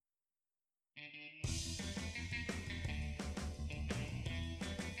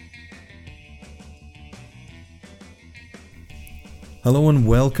Hello and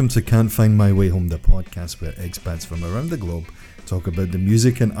welcome to Can't Find My Way Home, the podcast where expats from around the globe talk about the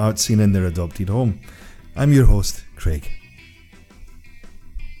music and art scene in their adopted home. I'm your host, Craig.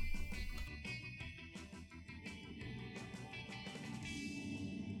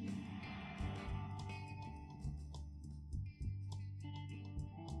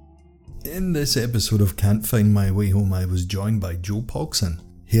 In this episode of Can't Find My Way Home, I was joined by Joe Pogson.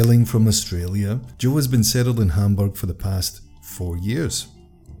 Hailing from Australia, Joe has been settled in Hamburg for the past 4 years.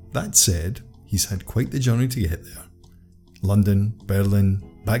 That said, he's had quite the journey to get there. London, Berlin,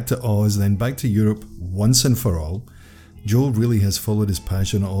 back to Oz, then back to Europe once and for all. Joe really has followed his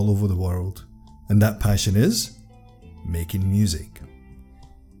passion all over the world. And that passion is making music.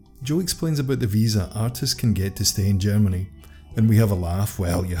 Joe explains about the visa artists can get to stay in Germany. And we have a laugh,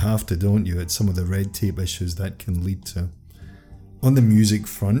 well, you have to, don't you, at some of the red tape issues that can lead to. On the music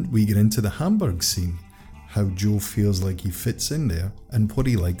front, we get into the Hamburg scene, how Joe feels like he fits in there, and what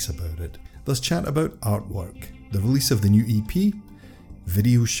he likes about it. Let's chat about artwork, the release of the new EP,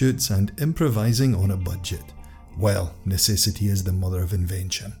 video shoots, and improvising on a budget. Well, necessity is the mother of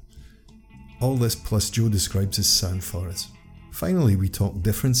invention. All this plus Joe describes his sound for us. Finally, we talk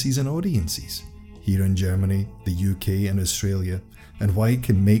differences in audiences, here in Germany, the UK and Australia, and why it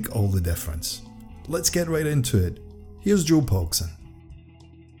can make all the difference. Let's get right into it. Here's Joe Pogson.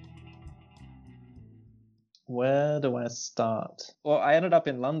 Where do I start? Well, I ended up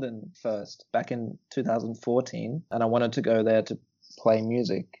in London first, back in 2014, and I wanted to go there to play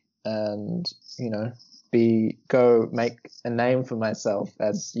music and, go make a name for myself,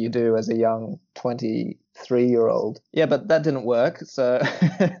 as you do as a young 23-year-old. Yeah, but that didn't work. So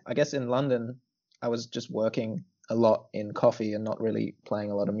I guess in London, I was just working a lot in coffee and not really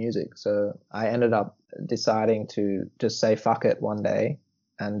playing a lot of music. So I ended up deciding to just say fuck it one day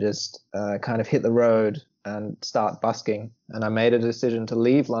and just kind of hit the road and start busking. And I made a decision to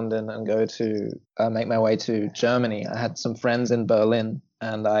leave London and go to make my way to Germany. I had some friends in Berlin,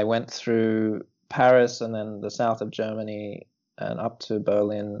 and I went through Paris and then the south of Germany and up to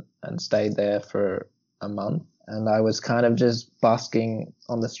Berlin and stayed there for a month. And I was kind of just busking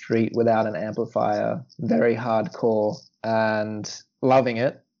on the street without an amplifier, very hardcore, and loving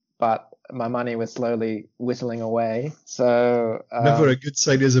it. But my money was slowly whittling away. So never a good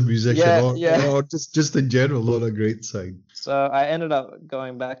sign as a musician, or just in general, not a great sign. So I ended up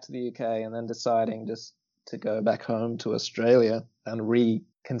going back to the UK and then deciding just to go back home to Australia and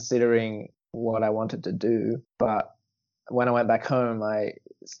reconsidering what I wanted to do. But when I went back home, I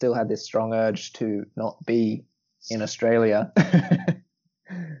still had this strong urge to not be in Australia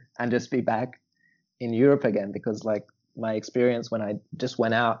and just be back in Europe again, because my experience when I just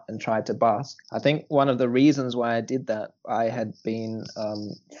went out and tried to busk. I think one of the reasons why I did that, I had been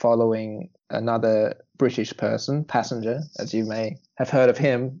following another British person, Passenger, as you may have heard of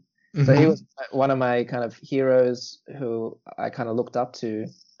him. Mm-hmm. So he was one of my kind of heroes who I kind of looked up to,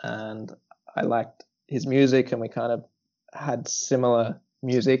 and I liked his music, and we kind of had similar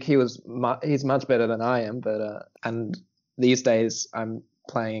music. He's much better than I am, but and these days I'm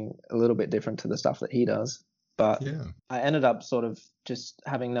playing a little bit different to the stuff that he does. But yeah. I ended up sort of just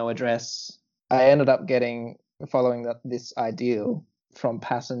having no address. I ended up following this ideal from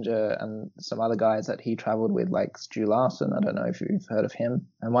Passenger and some other guys that he traveled with, like Stu Larson. I don't know if you've heard of him.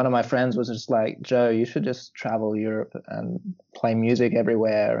 And one of my friends was just like, Joe, you should just travel Europe and play music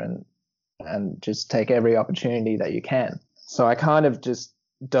everywhere and just take every opportunity that you can. So I kind of just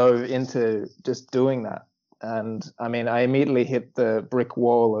dove into just doing that. And I mean, I immediately hit the brick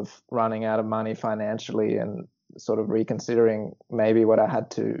wall of running out of money financially and sort of reconsidering maybe what I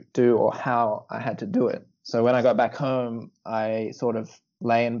had to do or how I had to do it. So when I got back home, I sort of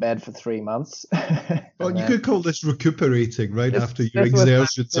lay in bed for 3 months. Well, you could call this recuperating, right? After your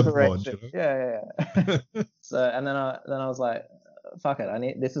exertions abroad. Yeah. So, and then I was like, fuck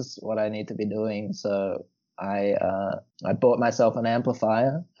it. This is what I need to be doing. So I bought myself an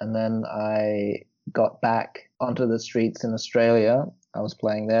amplifier, and then I got back onto the streets in Australia. I was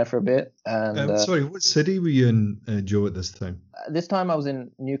playing there for a bit. And sorry, what city were you in, Joe, at this time? This time I was in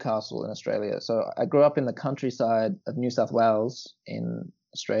Newcastle in Australia. So I grew up in the countryside of New South Wales in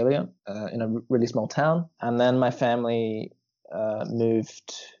Australia, in a really small town. And then my family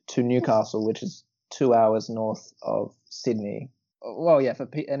moved to Newcastle, which is 2 hours north of Sydney. Well, yeah, for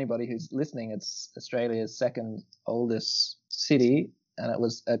anybody who's listening, it's Australia's second oldest city, and it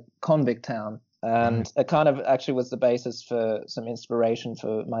was a convict town. And it kind of actually was the basis for some inspiration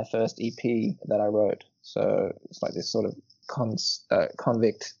for my first EP that I wrote. So it's like this sort of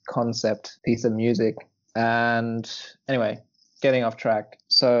convict concept piece of music. And anyway, getting off track.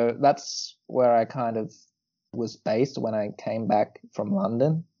 So that's where I kind of was based when I came back from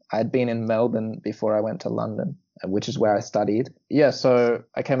London. I'd been in Melbourne before I went to London, which is where I studied. Yeah, so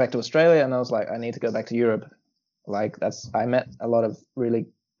I came back to Australia and I was like, I need to go back to Europe. Like I met a lot of really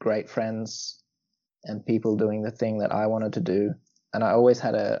great friends and people doing the thing that I wanted to do. And I always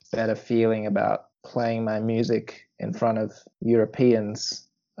had a better feeling about playing my music in front of Europeans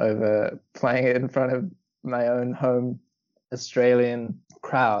over playing it in front of my own home Australian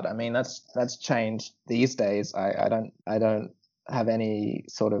crowd. I mean, that's changed these days. I don't have any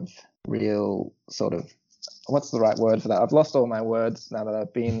sort of real sort of, what's the right word for that? I've lost all my words now that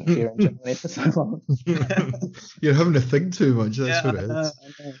I've been here in Germany for so long. You're having to think too much. That's what it is.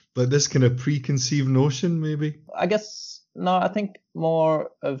 I know. Like this kind of preconceived notion, maybe. I guess no. I think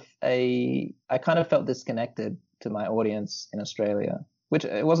more of I kind of felt disconnected to my audience in Australia, which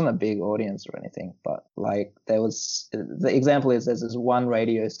it wasn't a big audience or anything, but like the example is there's this one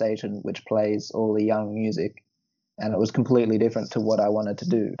radio station which plays all the young music, and it was completely different to what I wanted to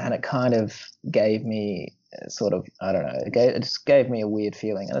do. And it kind of gave me sort of, I don't know, it just gave me a weird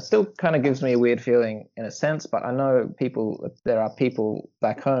feeling. And it still kind of gives me a weird feeling in a sense, but I know there are people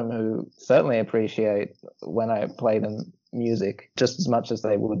back home who certainly appreciate when I play them music just as much as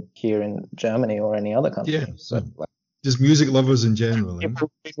they would here in Germany or any other country. Yeah. So, like, just music lovers in general.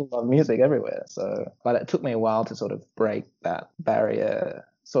 People love music everywhere. So, but it took me a while to sort of break that barrier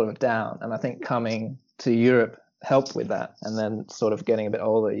sort of down. And I think coming to Europe helped with that. And then sort of getting a bit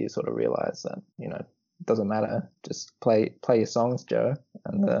older, you sort of realize that, you know, it doesn't matter. Just play your songs, Joe.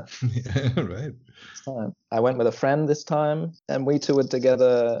 And yeah, right. I went with a friend this time, and we toured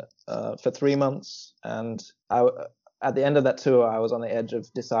together for 3 months. And at the end of that tour, I was on the edge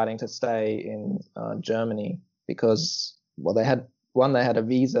of deciding to stay in Germany because, well, they had a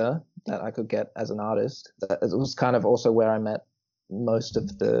visa that I could get as an artist. It was kind of also where I met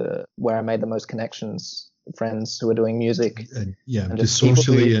where I made the most connections, friends who were doing music. And just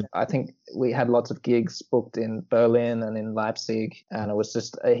socially. I think we had lots of gigs booked in Berlin and in Leipzig, and it was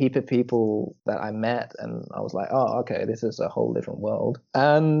just a heap of people that I met, and I was like, oh, okay, this is a whole different world.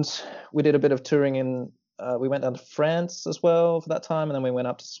 And we did a bit of touring we went down to France as well for that time, and then we went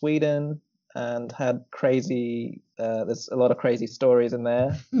up to Sweden and had there's a lot of crazy stories in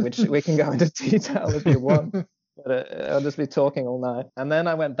there, which we can go into detail if you want, but I'll just be talking all night. And then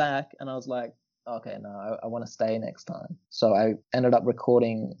I went back and I was like, okay, no, I want to stay next time. So I ended up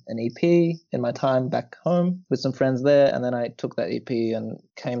recording an EP in my time back home with some friends there, and then I took that EP and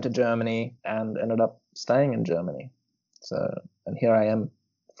came to Germany and ended up staying in Germany. So, and here I am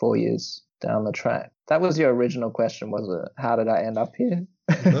 4 years down the track. That was your original question, was it? How did I end up here?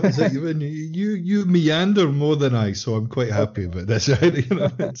 That was it. You meander more than I, so I'm quite happy about this.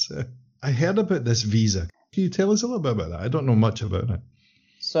 I heard about this visa. Can you tell us a little bit about that? I don't know much about it.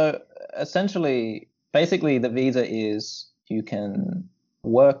 So basically the visa is you can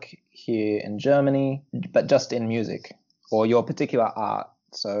work here in Germany, but just in music or your particular art.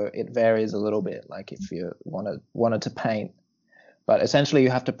 So it varies a little bit, like if you wanted to paint. But essentially you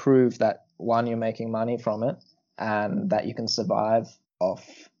have to prove that, one, you're making money from it and that you can survive off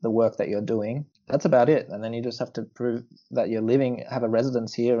the work that you're doing. That's about it. And then you just have to prove that you're have a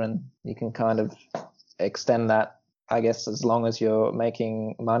residence here, and you can kind of extend that, I guess, as long as you're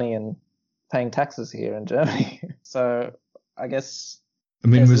making money and paying taxes here in Germany. So I guess... I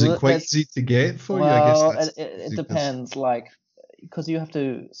mean, was it quite easy to get for you? I guess it depends, like, because you have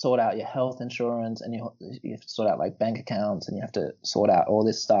to sort out your health insurance, and you have to sort out like bank accounts, and you have to sort out all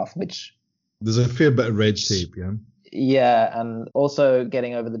this stuff, which... There's a fair bit of red tape, yeah? Yeah, and also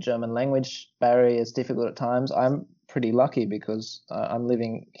getting over the German language barrier is difficult at times. I'm pretty lucky because I'm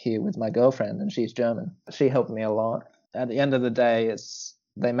living here with my girlfriend, and she's German. She helped me a lot. At the end of the day,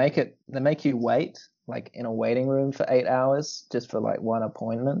 they make you wait like in a waiting room for 8 hours just for like one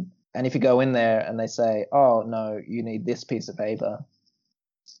appointment. And if you go in there and they say, oh no, you need this piece of paper,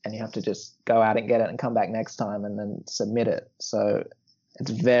 and you have to just go out and get it and come back next time and then submit it. So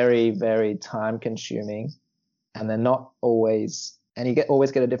it's very, very time consuming, and they're not always, and you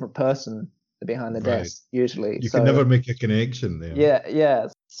always get a different person behind the desk usually. You can never make a connection there. Yeah.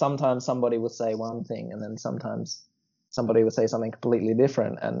 Sometimes somebody will say one thing, and then sometimes somebody will say something completely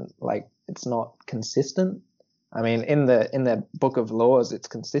different, and like it's not consistent. I mean, in the book of laws, it's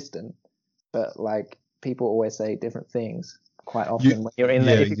consistent, but like people always say different things quite often when you're in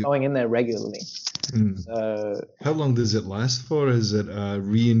there, if you're going in there regularly. So, how long does it last for? Is it a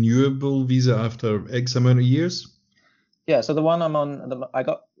renewable visa after X amount of years? Yeah, so the one I'm on, I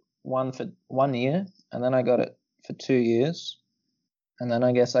got one for 1 year, and then I got it for 2 years, and then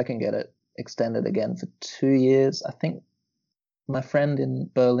I guess I can get it extended again for 2 years. I think my friend in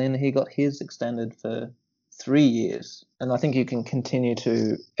Berlin, he got his extended for 3 years, and I think you can continue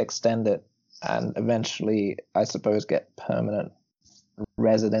to extend it and eventually, I suppose, get permanent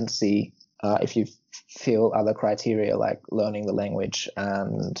residency if you feel other criteria like learning the language,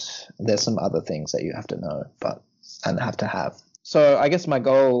 and there's some other things that you have to know and have to have. So I guess my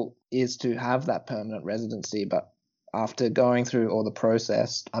goal is to have that permanent residency, but after going through all the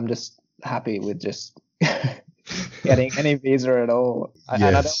process, I'm just happy with just getting any visa at all. Yes. And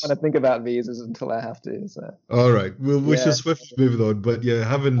I don't want to think about visas until I have to. So. All right, we should swiftly move on. But yeah,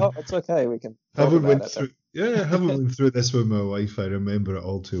 Oh, it's okay. We can. Haven't went through this with my wife. I remember it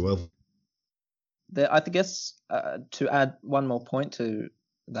all too well. I guess to add one more point to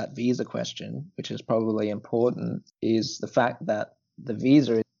that visa question, which is probably important, is the fact that the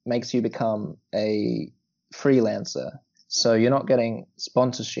visa makes you become a freelancer. So you're not getting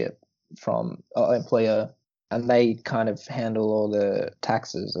sponsorship from an employer, and they kind of handle all the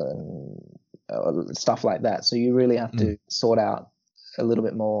taxes and stuff like that. So you really have to sort out a little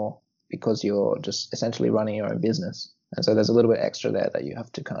bit more because you're just essentially running your own business. And so there's a little bit extra there that you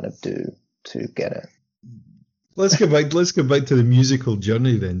have to kind of do to get it. Let's go back to the musical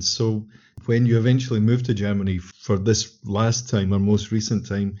journey then. So when you eventually moved to Germany for this last time or most recent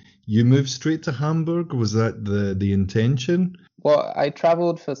time, you moved straight to Hamburg? Was that the intention? Well, I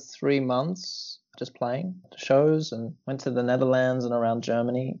traveled for 3 months just playing shows and went to the Netherlands and around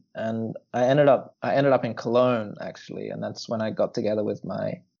Germany, and I ended up in Cologne actually, and that's when I got together with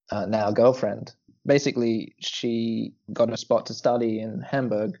my now girlfriend. Basically, she got a spot to study in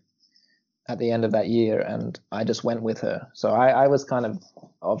Hamburg at the end of that year, and I just went with her. So I was kind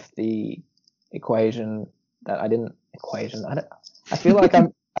of the equation that I didn't equation. I feel like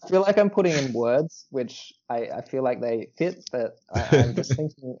I'm putting in words which I feel like they fit, but I'm just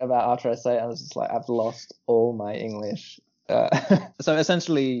thinking about after I say it, I was just like, I've lost all my English. So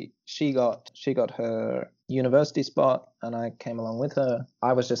essentially, she got her university spot, and I came along with her.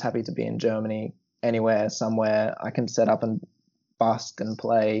 I was just happy to be in Germany, anywhere, somewhere I can set up and busk and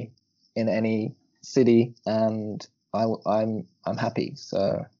play in any city, and I'm happy.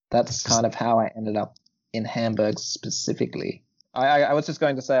 So that's kind of how I ended up in Hamburg specifically. I was just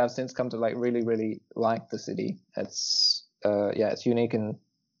going to say I've since come to like really, really like the city. It's it's unique in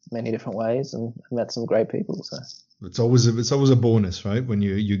many different ways, and I met some great people. So it's always a bonus, right? When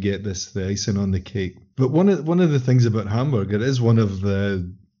you get the icing on the cake. But one of the things about Hamburg, it is one of the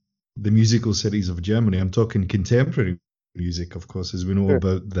musical cities of Germany. I'm talking contemporary music, of course, as we know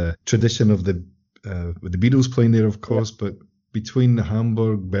about the tradition of with the Beatles playing there, of course, but between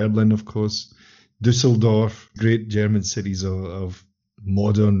Hamburg, Berlin, of course, Dusseldorf, great German cities of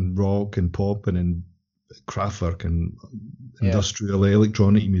modern rock and pop and Kraftwerk and industrial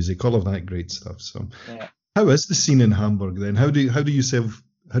electronic music, all of that great stuff. So, how is the scene in Hamburg then? How do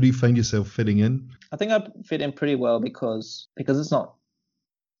you find yourself fitting in? I think I fit in pretty well because it's not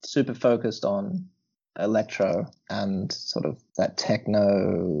super focused on electro and sort of that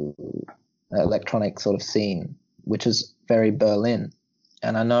techno electronic sort of scene, which is very Berlin.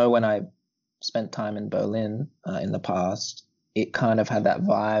 And I know when I spent time in Berlin in the past, it kind of had that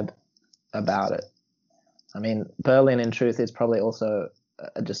vibe about it. I mean, Berlin in truth is probably also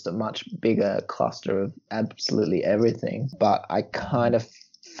just a much bigger cluster of absolutely everything, but I kind of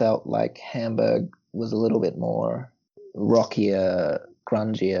felt like Hamburg was a little bit more rockier,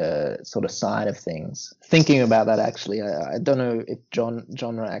 grungier sort of side of things. Thinking about that, actually, I don't know if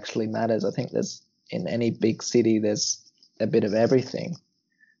genre actually matters. I think there's in any big city there's a bit of everything.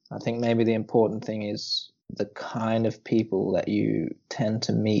 I think maybe the important thing is the kind of people that you tend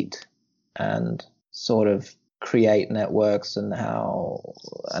to meet and sort of create networks, and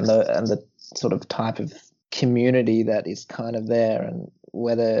the sort of type of community that is kind of there, and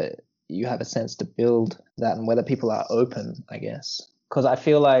whether you have a sense to build that and whether people are open, I guess. Because I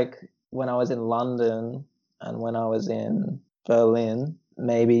feel like when I was in London and when I was in Berlin,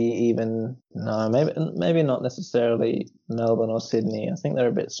 maybe not necessarily Melbourne or Sydney. I think they're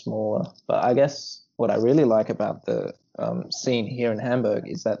a bit smaller. But I guess what I really like about the scene here in Hamburg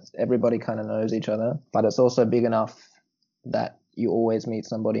is that everybody kind of knows each other, but it's also big enough that you always meet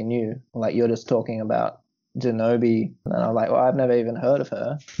somebody new. Like you're just talking about Genobi, and I'm like, well, I've never even heard of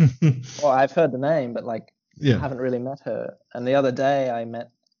her. Well, I've heard the name, but I haven't really met her. And the other day I met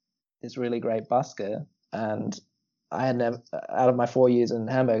this really great busker, and I had never, out of my 4 years in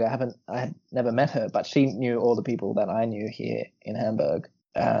Hamburg, I had never met her, but she knew all the people that I knew here in Hamburg,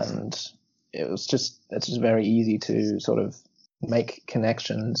 and it's just very easy to sort of make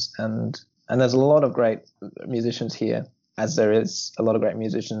connections and And there's a lot of great musicians here, as there is a lot of great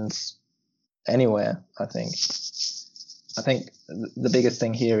musicians anywhere, I think. I think the biggest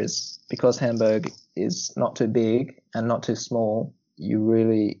thing here is because Hamburg is not too big and not too small, you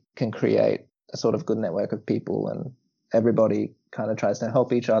really can create a sort of good network of people, and everybody kind of tries to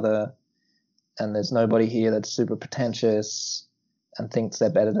help each other, and there's nobody here that's super pretentious and thinks they're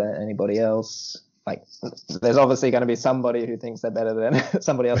better than anybody else. Like, there's obviously going to be somebody who thinks they're better than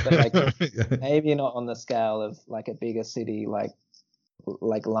somebody else, but like Yeah. maybe not on the scale of like a bigger city like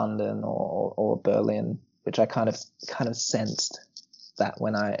London or Berlin, which I kind of sensed that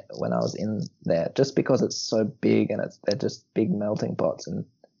when I was in there, just because it's so big and they're just big melting pots, and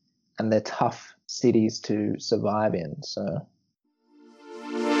they're tough cities to survive in. So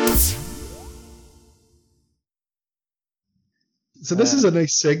this is a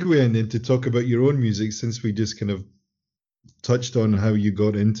nice segue and then to talk about your own music, since we just kind of touched on how you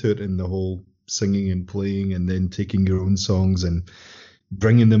got into it and the whole singing and playing and then taking your own songs and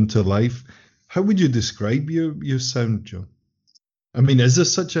bringing them to life. How would you describe your sound, Joe? I mean, is there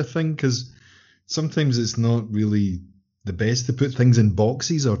such a thing? Because sometimes it's not really the best to put things in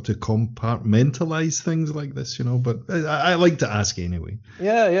boxes or to compartmentalize things like this, but I like to ask anyway.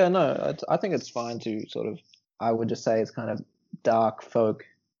 Yeah, no, I think it's fine to sort of, I would just say it's kind of dark folk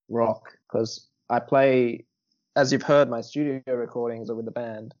rock, because I play, as you've heard, my studio recordings are with the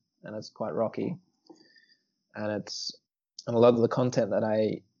band, and it's quite rocky, and a lot of the content that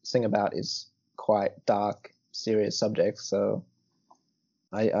I sing about is quite dark, serious subjects, so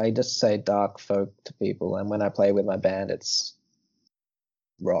I just say dark folk to people, and when I play with my band, it's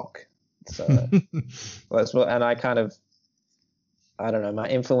rock. So and I kind of, I don't know, my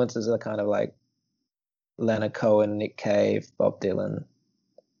influences are kind of like Leonard Cohen, Nick Cave, Bob Dylan,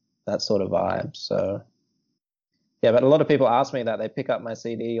 that sort of vibe. So yeah, but a lot of people ask me that. They pick up my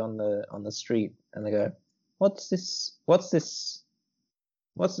CD on the street and they go, what does this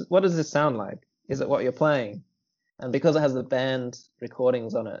sound like? Is it what you're playing? And because it has the band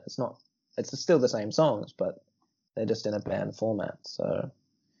recordings on it, it's still the same songs, but they're just in a band format. So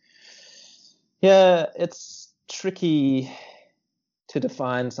yeah, it's tricky to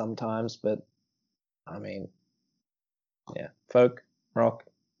define sometimes, but I mean, yeah, folk rock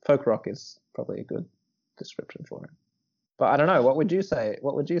is probably a good description for it. But I don't know, what would you say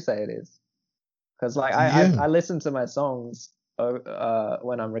it is? Because like I listen to my songs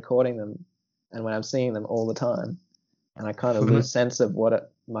when I'm recording them and when I'm singing them all the time, and I kind of lose sense of what it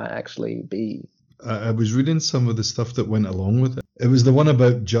might actually be. I was reading some of the stuff that went along with it. It was the one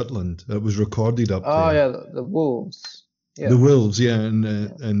about Jutland. It was recorded up there. Oh yeah, the Wolves. Yeah. The Wolves, yeah,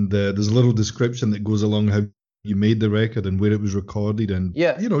 and there's a little description that goes along how you made the record and where it was recorded, and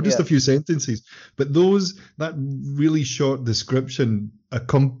just a few sentences. But that really short description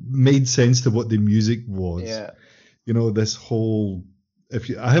made sense to what the music was. Yeah. This whole.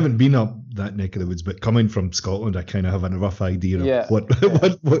 I haven't been up that neck of the woods, but coming from Scotland, I kind of have a rough idea of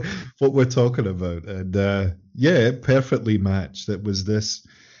what we're talking about, and it perfectly matched. It was this.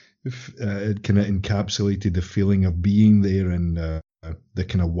 It kind of encapsulated the feeling of being there and the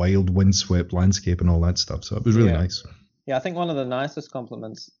kind of wild, windswept landscape and all that stuff. So it was really nice. Yeah, I think one of the nicest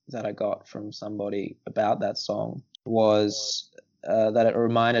compliments that I got from somebody about that song was that it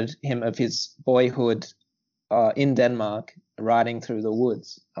reminded him of his boyhood in Denmark, riding through the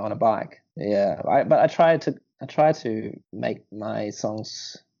woods on a bike. Yeah, but I try to make my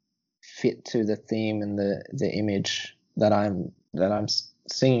songs fit to the theme and the image that I'm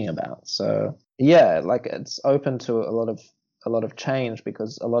singing about. So yeah, like it's open to a lot of change,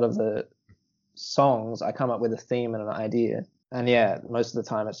 because a lot of the songs I come up with a theme and an idea, and yeah, most of the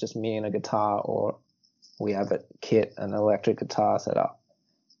time it's just me and a guitar, or we have a kit, an electric guitar set up.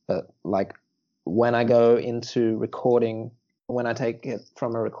 But like when I go into recording, when I take it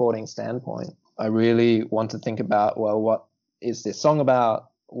from a recording standpoint, I really want to think about, well, what is this song about?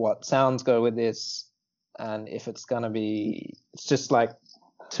 What sounds go with this? And if it's just like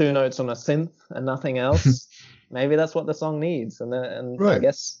 2 notes on a synth and nothing else, maybe that's what the song needs. And right. I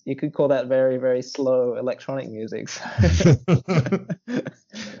guess you could call that very, very slow electronic music.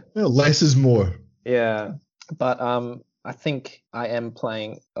 Well, less is more. Yeah. But I think I am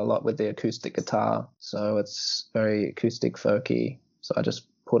playing a lot with the acoustic guitar, so it's very acoustic folky. So I just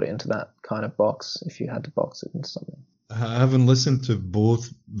put it into that kind of box, if you had to box it into something. I haven't listened to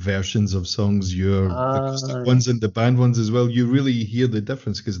both versions of songs, your acoustic ones and the band ones as well. You really hear the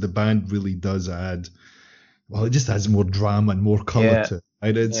difference, because the band really does add, well, it just adds more drama and more colour to it.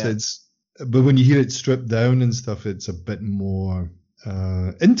 Right? It's but when you hear it stripped down and stuff, it's a bit more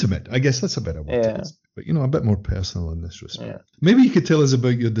intimate. I guess that's a better word to use. But, a bit more personal in this respect. Yeah. Maybe you could tell us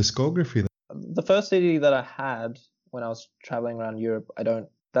about your discography then. the first CD that I had when I was traveling around Europe,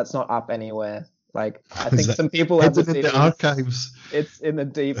 that's not up anywhere. Like, I think some people have the hidden in CD. the archives. It's in the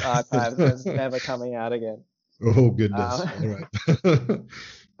deep archives and it's never coming out again. Oh goodness! All right.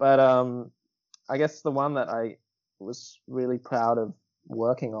 But I guess the one that I was really proud of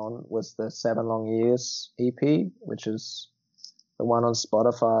working on was the 7 Long Years EP, which is the one on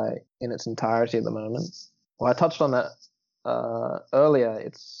Spotify in its entirety at the moment. Well, I touched on that earlier.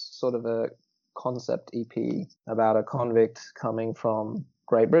 It's sort of a concept EP about a convict coming from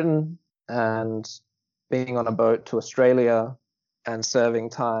Great Britain and being on a boat to Australia and serving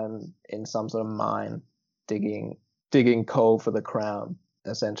time in some sort of mine, digging coal for the crown,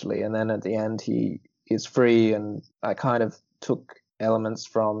 essentially. And then at the end, he is free. And I kind of took elements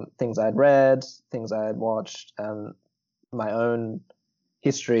from things I'd read, things I had watched, and my own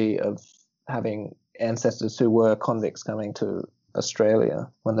history of having ancestors who were convicts coming to Australia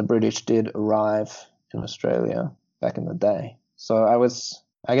when the British did arrive in Australia back in the day. So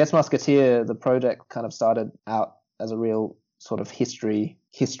I guess Musketeer, the project kind of started out as a real sort of history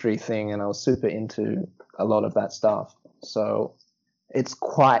thing, and I was super into a lot of that stuff. So it's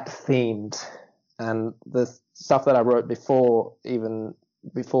quite themed, and the stuff that I wrote before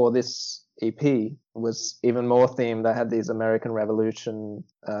this EP was even more themed. I had these American Revolution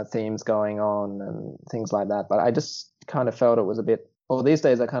themes going on and things like that, but I just kind of felt it was a bit, or these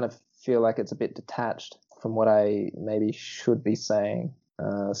days I kind of feel like it's a bit detached from what I maybe should be saying.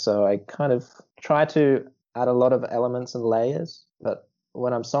 So I kind of try to add a lot of elements and layers, but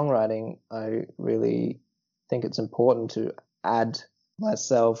when I'm songwriting, I really think it's important to add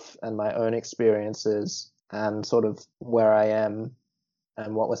myself and my own experiences and sort of where I am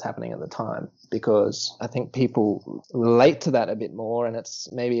and what was happening at the time, because I think people relate to that a bit more, and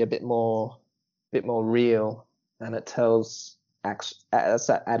it's maybe a bit more real, and it tells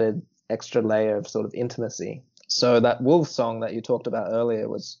that added extra layer of sort of intimacy. So that Wolf song that you talked about earlier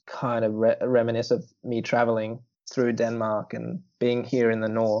was kind of reminiscent of me traveling through Denmark and being here in the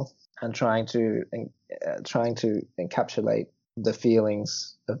north and trying to encapsulate the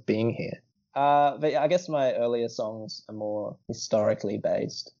feelings of being here. But I guess my earlier songs are more historically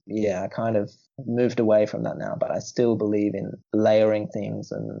based. Yeah, I kind of moved away from that now, but I still believe in layering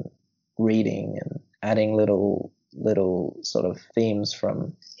things and reading and adding little sort of themes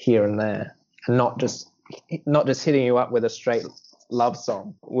from here and there, and not just hitting you up with a straight love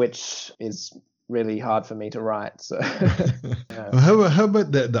song, which is really hard for me to write. So yeah. How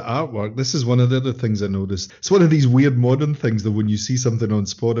about the artwork? This is one of the other things I noticed. It's one of these weird modern things that when you see something on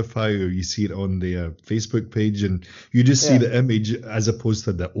Spotify or you see it on the Facebook page and you just see the image as opposed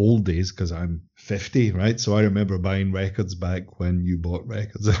to the old days, because I'm 50, right? So I remember buying records back when you bought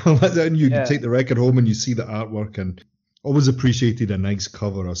records. And you take the record home and you see the artwork, and always appreciated a nice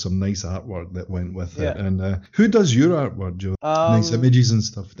cover or some nice artwork that went with it. And who does your artwork, Joe? Nice images and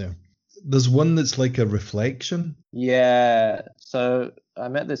stuff there. There's one that's like a reflection. Yeah. So I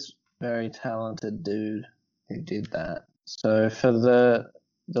met this very talented dude who did that. So for the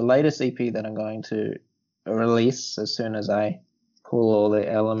latest EP that I'm going to release as soon as I pull all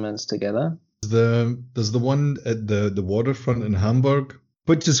the elements together. There's the one at the waterfront in Hamburg.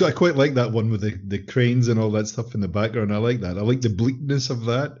 But just, I quite like that one with the cranes and all that stuff in the background. I like that. I like the bleakness of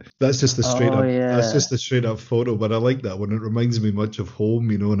that. That's just a straight up. Yeah. That's just a straight up photo. But I like that one. It reminds me much of home,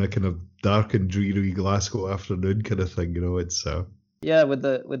 in a kind of dark and dreary Glasgow afternoon kind of thing. It's yeah, with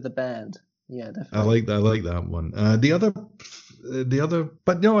the band. Yeah, definitely. I like that one. The other.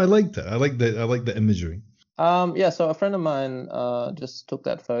 But no, I liked it. I like the imagery. Yeah. So a friend of mine just took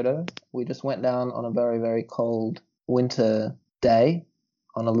that photo. We just went down on a very, very cold winter day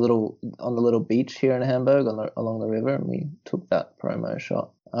on the little beach here in Hamburg along the river, and we took that promo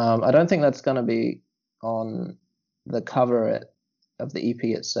shot. I don't think that's going to be on the cover of the EP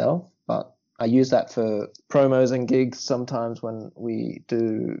itself, but I use that for promos and gigs sometimes when we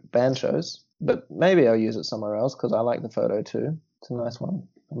do band shows. But maybe I'll use it somewhere else because I like the photo too. It's a nice one.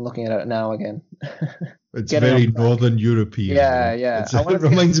 I'm looking at it now again. It's very Northern European. Yeah, yeah. It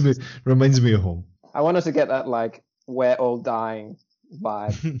reminds me of home. I wanted to get that like we're all dying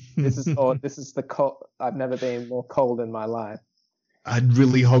vibe. This is the cold. I've never been more cold in my life. I'd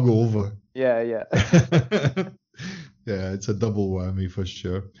really hung over. Yeah. Yeah, it's a double whammy for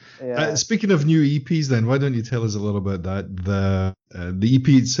sure. Yeah. Speaking of new EPs, then why don't you tell us a little about that? The EP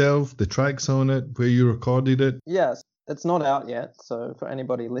itself, the tracks on it, where you recorded it. Yes, it's not out yet. So for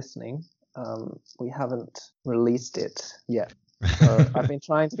anybody listening, we haven't released it yet. So I've been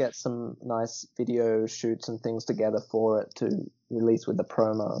trying to get some nice video shoots and things together for it to release with the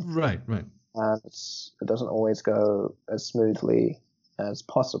promo. Right. And it doesn't always go as smoothly as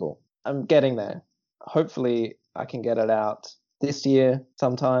possible. I'm getting there. Hopefully I can get it out this year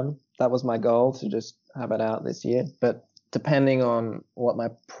sometime. That was my goal, to just have it out this year. But depending on what my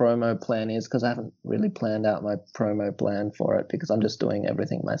promo plan is, because I haven't really planned out my promo plan for it because I'm just doing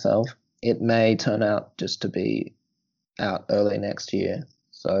everything myself, it may turn out just to be out early next year.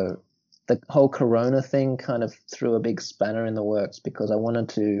 So the whole Corona thing kind of threw a big spanner in the works because I wanted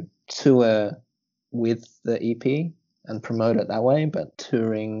to tour with the EP and promote it that way, but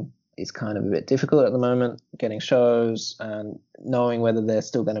touring is kind of a bit difficult at the moment, getting shows and knowing whether they're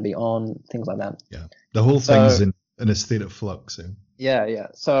still going to be on, things like that. Yeah, the whole thing's in a state of flux. Yeah.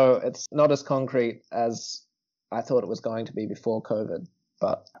 So it's not as concrete as I thought it was going to be before COVID,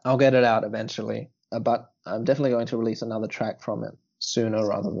 but I'll get it out eventually. But I'm definitely going to release another track from it sooner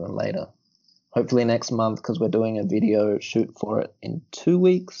rather than later. Hopefully next month, because we're doing a video shoot for it in 2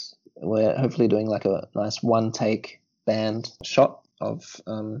 weeks. We're hopefully doing like a nice one-take band shot of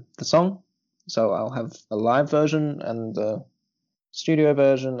the song. So I'll have a live version and a studio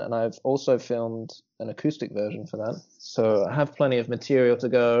version, and I've also filmed an acoustic version for that. So I have plenty of material to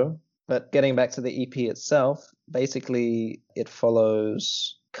go. But getting back to the EP itself, basically it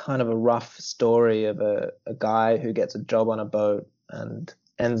follows kind of a rough story of a guy who gets a job on a boat and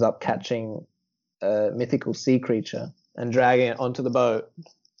ends up catching a mythical sea creature and dragging it onto the boat.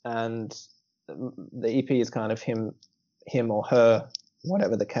 And the EP is kind of him or her,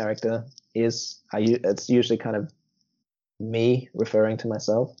 whatever the character is. It's usually kind of me referring to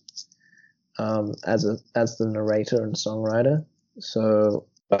myself as the narrator and songwriter. So,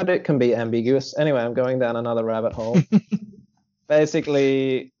 but it can be ambiguous. Anyway, I'm going down another rabbit hole.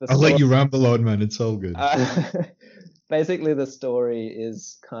 Basically, I'll let you ramble on, man. It's all good. Basically, the story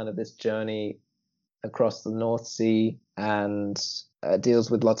is kind of this journey across the North Sea, and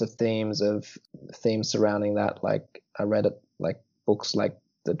deals with lots of themes surrounding that. Like I read it, like books like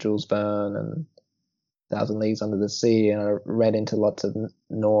the Jules Verne and Thousand Leagues Under the Sea, and I read into lots of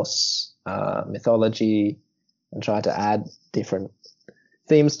Norse mythology and tried to add different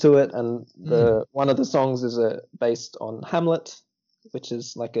themes to it. And one of the songs is based on Hamlet, which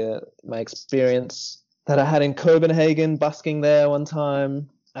is like my experience that I had in Copenhagen, busking there one time,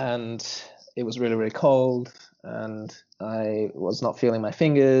 and it was really, really cold, and I was not feeling my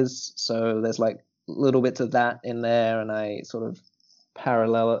fingers. So there's like little bits of that in there, and I sort of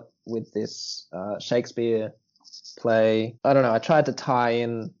parallel it with this Shakespeare play. I don't know. I tried to tie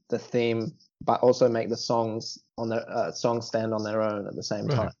in the theme, but also make the songs on the songs stand on their own at the same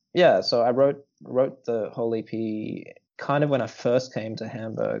time. Yeah. So I wrote the whole EP kind of when I first came to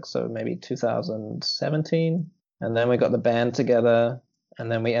Hamburg, so maybe 2017, and then we got the band together,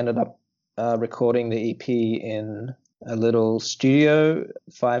 and then we ended up recording the EP in a little studio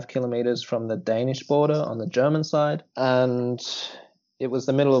 5 kilometers from the Danish border on the German side. And it was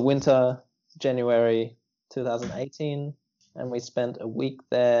the middle of winter, January 2018, and we spent a week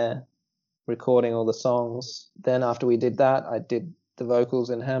there recording all the songs. Then after we did that, I did the vocals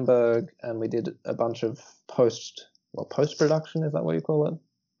in Hamburg, and we did a bunch of post-production, is that what you call it?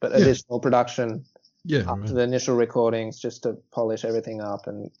 But additional production after the initial recordings, just to polish everything up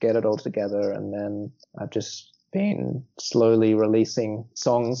and get it all together. And then I've just been slowly releasing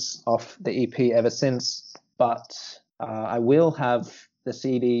songs off the EP ever since. But I will have the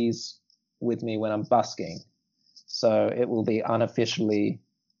CDs with me when I'm busking, so it will be unofficially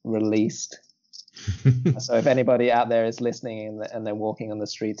released. So if anybody out there is listening and they're walking on the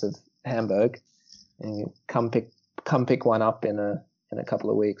streets of Hamburg, and you come pick one up in a couple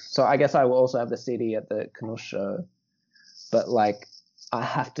of weeks. So I guess I will also have the CD at the Knush show, but like I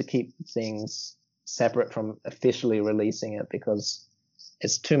have to keep things separate from officially releasing it because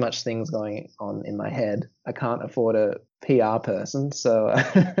it's too much things going on in my head. I can't afford a PR person, so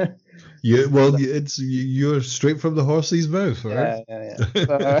you're straight from the horse's mouth, right? Yeah.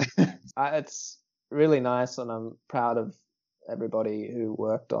 So, it's really nice, and I'm proud of everybody who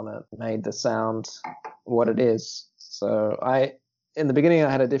worked on it, made the sound what it is. So in the beginning, I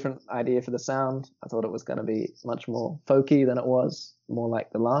had a different idea for the sound. I thought it was going to be much more folky than it was, more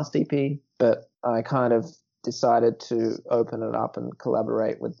like the last EP. But I kind of decided to open it up and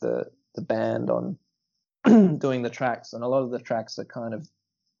collaborate with the band on doing the tracks. And a lot of the tracks are kind of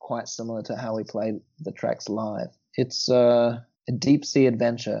quite similar to how we play the tracks live. It's a deep sea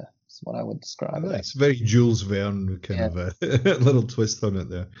adventure. Is what I would describe it. It's very Jules Verne kind of a little twist on it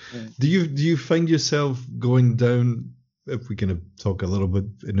there. Yeah. Do you find yourself going down, if we're going to talk a little bit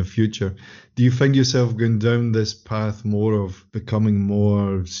in the future, do you find yourself going down this path more of becoming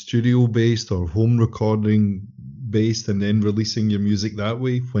more studio based or home recording based and then releasing your music that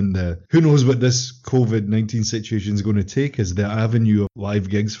way when who knows what this COVID-19 situation is going to take, as the avenue of live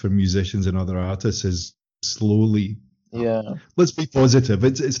gigs for musicians and other artists is slowly, let's be positive,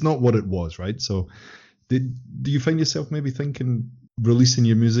 it's not what it was, right? So do you find yourself maybe thinking releasing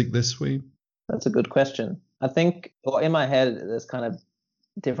your music this way? That's a good question. I think, well, in my head there's kind of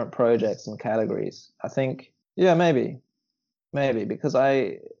different projects and categories. I think, maybe because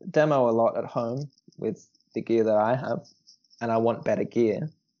I demo a lot at home with the gear that I have, and I want better gear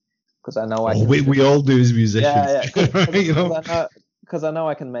because I know we all do as musicians. Because I know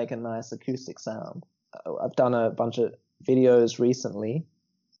I can make a nice acoustic sound. I've done a bunch of videos recently,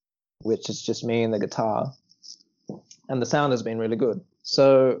 which is just me and the guitar, and the sound has been really good.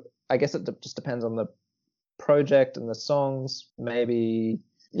 So I guess it just depends on the project and the songs. Maybe,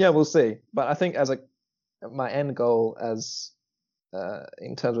 we'll see. But I think as my end goal as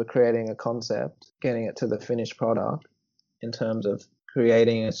in terms of creating a concept, getting it to the finished product, in terms of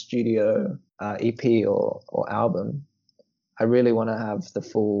creating a studio EP or album, I really want to have the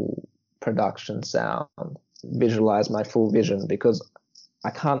full production sound, visualize my full vision, because I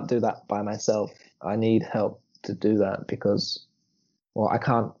can't do that by myself. I need help to do that because, well, I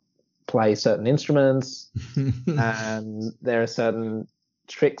can't play certain instruments and there are certain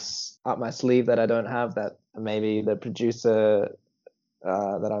tricks up my sleeve that I don't have that maybe the producer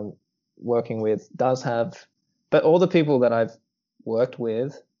that I'm working with does have. But all the people that I've worked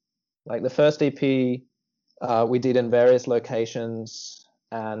with, like the first EP we did in various locations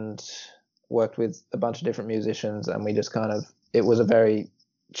and worked with a bunch of different musicians, and we just it was a very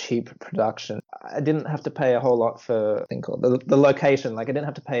cheap production. I didn't have to pay a whole lot for the location. Like I didn't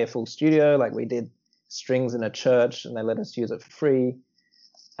have to pay a full studio. Like we did strings in a church and they let us use it for free.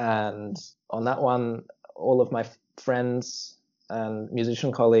 And on that one, all of my friends and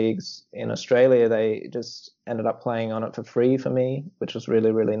musician colleagues in Australia, they just ended up playing on it for free for me, which was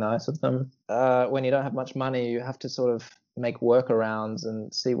really, really nice of them. When you don't have much money, you have to sort of make workarounds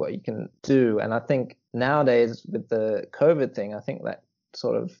and see what you can do. And I think nowadays with the COVID thing, I think that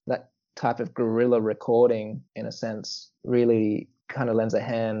type of guerrilla recording, in a sense, really kind of lends a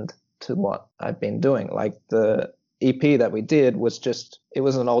hand to what I've been doing. Like the EP that we did was it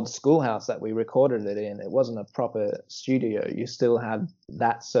was an old schoolhouse that we recorded it in. It wasn't a proper studio. You still had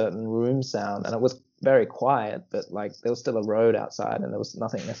that certain room sound, and it was very quiet, but like there was still a road outside and there was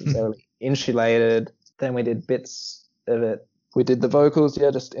nothing necessarily insulated. Then we did bits of it. We did the vocals,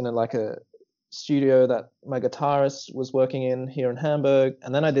 just in a studio that my guitarist was working in here in Hamburg.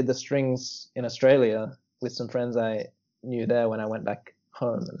 And then I did the strings in Australia with some friends I knew there when I went back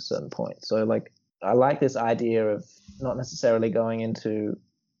home at a certain point. So I like this idea of not necessarily going into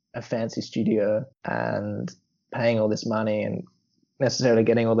a fancy studio and paying all this money and necessarily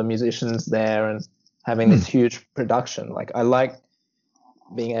getting all the musicians there and having this huge production. Like I like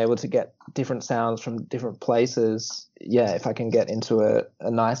being able to get different sounds from different places. If I can get into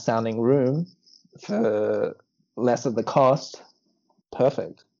a nice sounding room for less of the cost,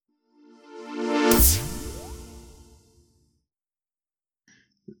 perfect.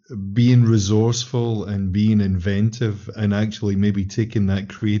 Being resourceful and being inventive and actually maybe taking that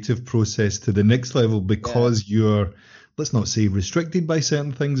creative process to the next level, because you're, let's not say restricted by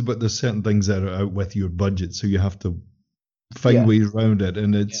certain things, but there's certain things that are out with your budget, so you have to find ways around it.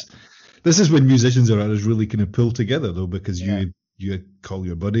 And this is when musicians and artists really kind of pull together, though, because you call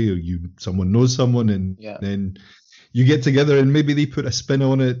your buddy or someone knows someone, and then you get together and maybe they put a spin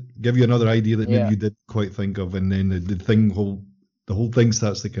on it, give you another idea that maybe you didn't quite think of, and then the whole thing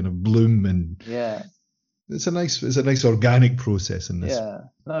starts to kind of bloom, and it's a nice organic process in this.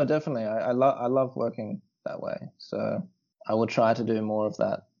 No, definitely. I love working that way, so I will try to do more of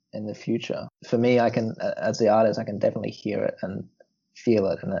that in the future. For me, I can, as the artist, I can definitely hear it and feel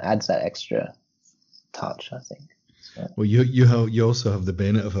it, and it adds that extra touch, I think. So. Well, you also have the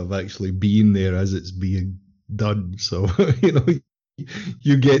benefit of actually being there as it's being done, so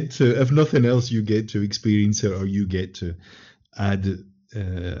you get to, if nothing else, you get to experience it, or you get to add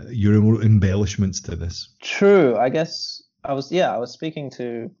your own embellishments to this. True. I guess I was speaking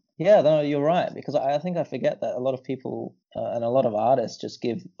to, no, you're right, because I think I forget that a lot of people and a lot of artists just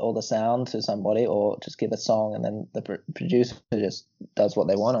give all the sound to somebody, or just give a song and then the producer just does what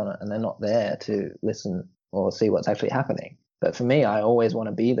they want on it, and they're not there to listen or see what's actually happening. But for me, I always want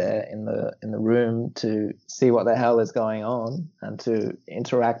to be there in the room to see what the hell is going on, and to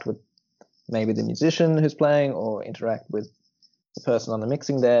interact with maybe the musician who's playing, or interact with the person on the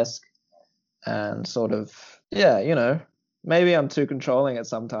mixing desk, and sort of, maybe I'm too controlling at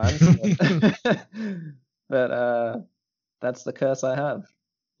sometimes, but that's the curse I have.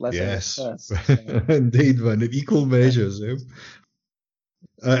 blessing and Yes, curse. So, indeed, man. In equal measures. Eh?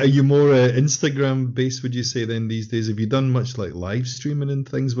 Are you more Instagram based, would you say, then these days? Have you done much like live streaming and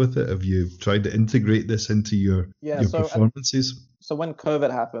things with it? Have you tried to integrate this into your performances? So when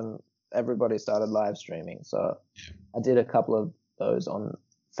COVID happened, everybody started live streaming. So I did a couple of those on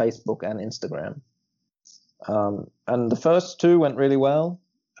Facebook and Instagram. And the first two went really well,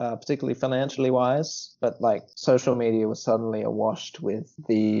 particularly financially wise, but like social media was suddenly awash with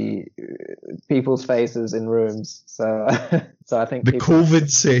the people's faces in rooms. So, so I think the COVID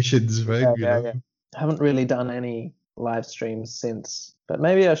sessions, right? Yeah. I haven't really done any live streams since, but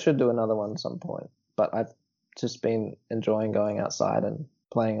maybe I should do another one at some point. But I've just been enjoying going outside and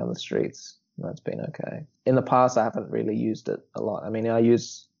playing on the streets. That's been okay. In the past, I haven't really used it a lot. I mean, I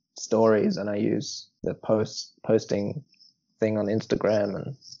use stories and I use the posting thing on Instagram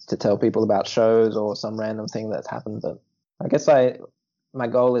and to tell people about shows or some random thing that's happened. But I guess my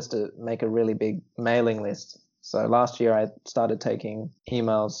goal is to make a really big mailing list. So last year I started taking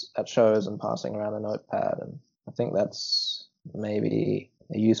emails at shows and passing around a notepad, and I think that's maybe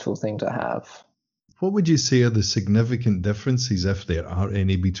a useful thing to have. What would you say are the significant differences, if there are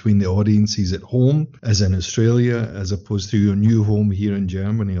any, between the audiences at home, as in Australia, as opposed to your new home here in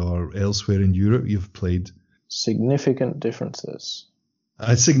Germany or elsewhere in Europe you've played? Significant differences.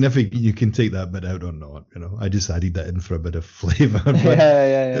 Significant, you can take that bit out or not, I just added that in for a bit of flavour.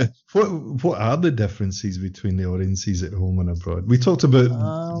 Yeah. What are the differences between the audiences at home and abroad? We talked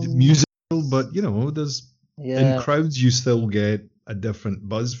about musical, but, there's in crowds you still get a different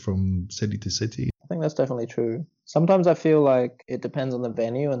buzz from city to city. I think that's definitely true. Sometimes I feel like it depends on the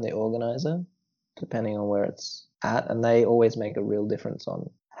venue and the organizer, depending on where it's at, and they always make a real difference on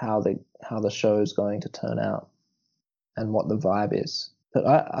how the show is going to turn out and what the vibe is. But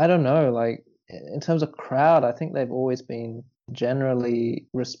I don't know, like in terms of crowd, I think they've always been generally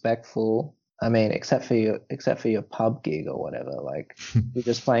respectful. I mean, except for your pub gig or whatever, like you're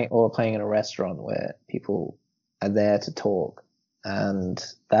just playing in a restaurant where people are there to talk. And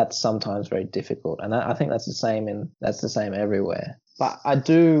that's sometimes very difficult. And I think that's the same everywhere. But I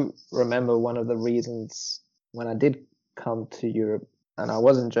do remember one of the reasons when I did come to Europe and I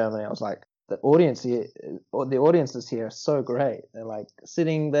was in Germany, I was like, the audiences here are so great. They're like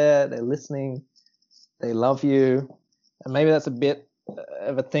sitting there, they're listening, they love you. And maybe that's a bit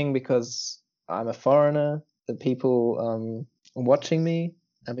of a thing because I'm a foreigner, the people watching me,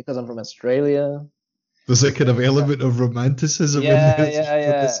 and because I'm from Australia. There's a kind of element of romanticism in this.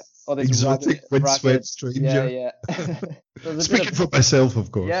 Yeah. Or this exotic, windswept stranger. Yeah. Speaking for myself,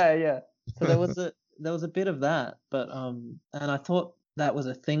 of course. Yeah. So there was a bit of that, but and I thought that was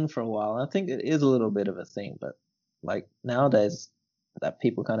a thing for a while. I think it is a little bit of a thing, but like nowadays that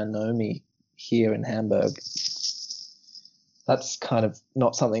people kind of know me here in Hamburg, that's kind of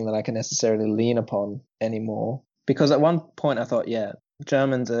not something that I can necessarily lean upon anymore. Because at one point I thought,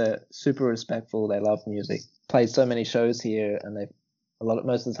 Germans are super respectful. They love music. Played so many shows here, and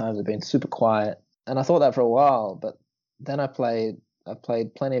most of the times they've been super quiet. And I thought that for a while, but then I played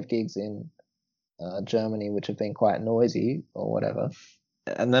plenty of gigs in Germany, which have been quite noisy or whatever.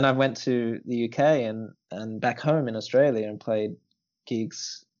 And then I went to the UK and back home in Australia and played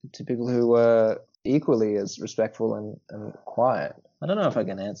gigs to people who were equally as respectful and quiet. I don't know if I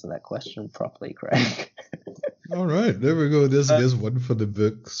can answer that question properly, Craig. All right, there we go. There's one for the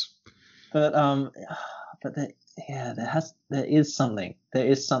books. But there is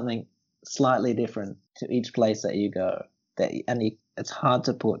something slightly different to each place that you go. It's hard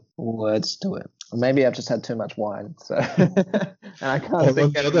to put words to it. Or maybe I've just had too much wine, so and I can't.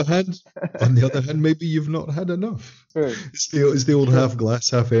 On the other hand, maybe you've not had enough. True. It's the old half glass,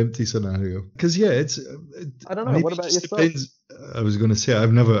 half empty scenario. Because I don't know. What about yourself? Depends. I was going to say I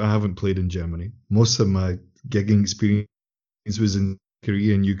haven't played in Germany. Most of my gigging experience was in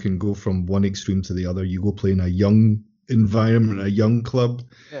Korea, and you can go from one extreme to the other. You go play in a young environment, a young club,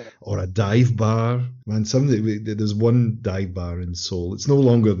 or a dive bar. Man, there's one dive bar in Seoul. It's no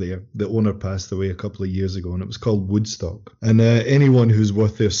longer there. The owner passed away a couple of years ago, and it was called Woodstock. And anyone who's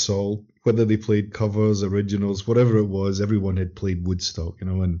worth their salt, whether they played covers, originals, whatever it was, everyone had played Woodstock,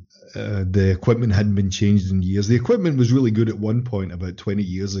 and the equipment hadn't been changed in years. The equipment was really good at one point about 20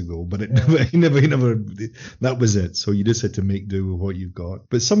 years ago, but it never, that was it. So you just had to make do with what you've got.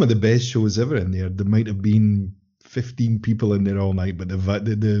 But some of the best shows ever in there might have been 15 people in there all night, but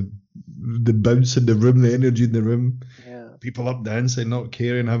the bounce in the room, the energy in the room, people up dancing, not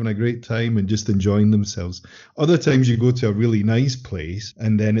caring, having a great time and just enjoying themselves. Other times you go to a really nice place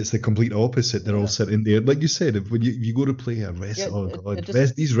and then it's the complete opposite. They're all sitting there. Like you said, if when you go to play a restaurant,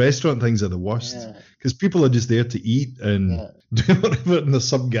 these restaurant things are the worst because people are just there to eat and do whatever, and there's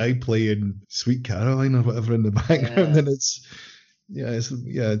some guy playing Sweet Caroline or whatever in the background, and it's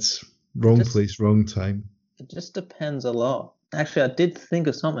wrong place, wrong time. It just depends a lot. Actually, I did think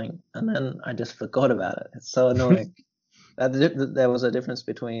of something, and then I just forgot about it. It's so annoying. There was a difference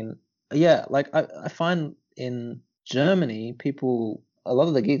between... Yeah, like I find in Germany, people... A lot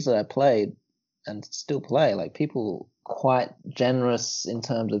of the gigs that I played and still play, like people quite generous in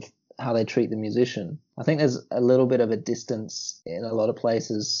terms of how they treat the musician. I think there's a little bit of a distance in a lot of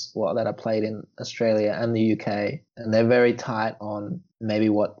places that I played in Australia and the UK, and they're very tight on maybe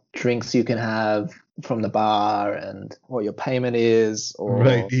what drinks you can have from the bar and what your payment is. Or,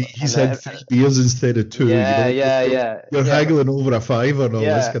 right, he's had 3 beers instead of 2. You're haggling over a $5 and all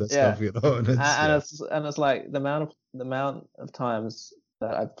this kind of stuff, you know. And it's like the amount of times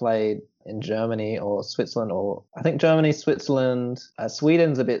that I've played in Germany or Switzerland, or I think Germany, Switzerland,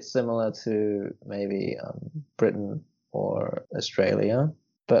 Sweden's a bit similar to maybe Britain or Australia,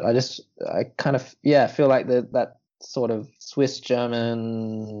 but I kind of feel like that sort of Swiss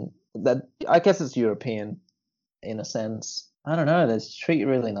German, that I guess it's European in a sense. I don't know, they treat you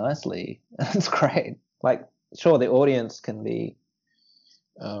really nicely. It's great. Like, sure, the audience can be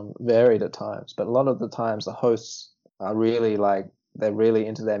varied at times, but a lot of the times the hosts are really they're really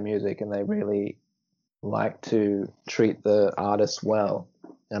into their music and they really like to treat the artists well.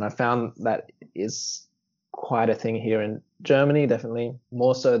 And I found that is quite a thing here in Germany, definitely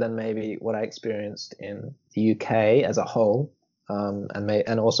more so than maybe what I experienced in the UK as a whole,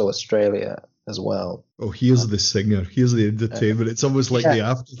 and also Australia as well. Oh, here's the singer, here's the entertainment. It's almost like the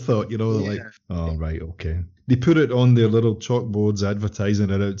afterthought, you know, like, oh, right, okay. They put it on their little chalkboards advertising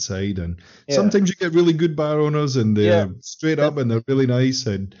it outside, and sometimes you get really good bar owners and they're straight up and they're really nice,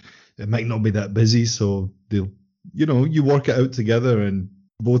 and it might not be that busy, so they'll, you know, you work it out together and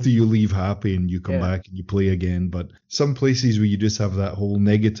both of you leave happy and you come back and you play again. But some places where you just have that whole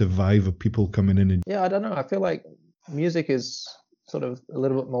negative vibe of people coming in and... Yeah, I don't know. I feel like music is sort of a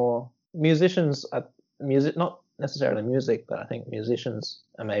little bit more... Musicians are... not necessarily music, but I think musicians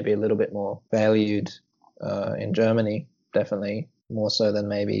are maybe a little bit more valued in Germany, definitely, more so than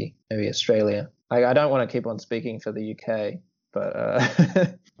maybe Australia. I don't want to keep on speaking for the UK, but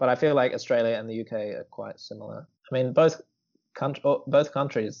but I feel like Australia and the UK are quite similar. I mean, both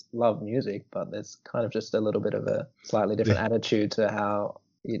countries love music, but there's kind of just a little bit of a slightly different attitude to how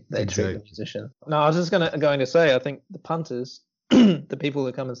they treat the musician. No, I was just going to say, I think the punters, the people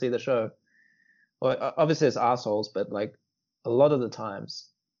who come and see the show, well, obviously it's assholes, but like a lot of the times,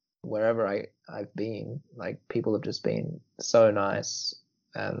 wherever I've been, like people have just been so nice,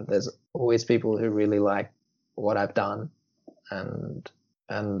 and there's always people who really like what I've done, and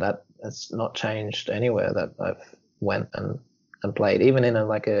that has not changed anywhere that I've went and played. Even in a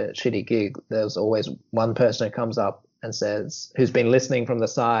shitty gig, there's always one person who comes up and says, who's been listening from the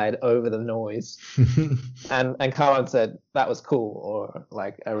side over the noise, and come and said, that was cool, or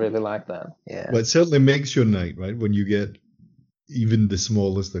like, I really like that. Yeah. Well, it certainly makes your night, right? When you get even the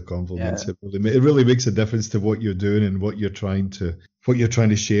smallest of compliments, it really makes a difference to what you're doing and what you're trying to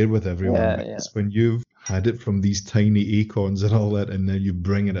share with everyone. It's when you've had it from these tiny acorns and all that, and then you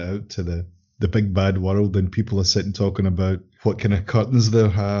bring it out to the big bad world, and people are sitting talking about what kind of curtains they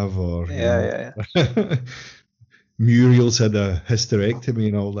have, or Muriel's had a hysterectomy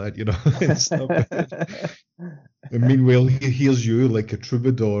and all that, you know. And stuff. And meanwhile, here's you like a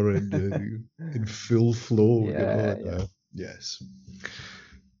troubadour in full flow. Yes.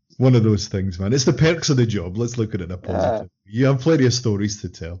 One of those things, man. It's the perks of the job. Let's look at it in a positive. You have plenty of stories to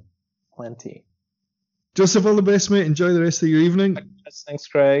tell. Plenty. Joseph, all the best, mate. Enjoy the rest of your evening. Thanks,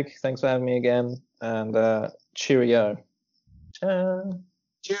 Craig. Thanks for having me again. And cheerio.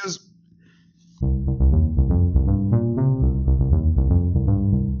 Cheers.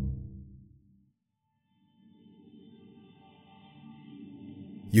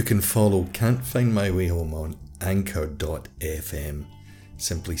 You can follow Can't Find My Way Home on anchor.fm.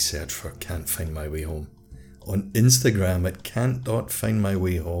 Simply search for Can't Find My Way Home. On Instagram at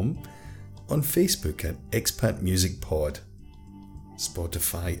can't.findmywayhome. On Facebook at Expat Music Pod.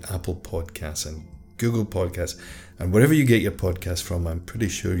 Spotify, Apple Podcasts and Google Podcasts. And wherever you get your podcasts from, I'm pretty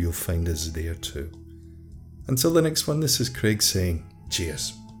sure you'll find us there too. Until the next one, this is Craig saying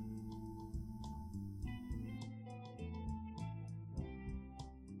cheers.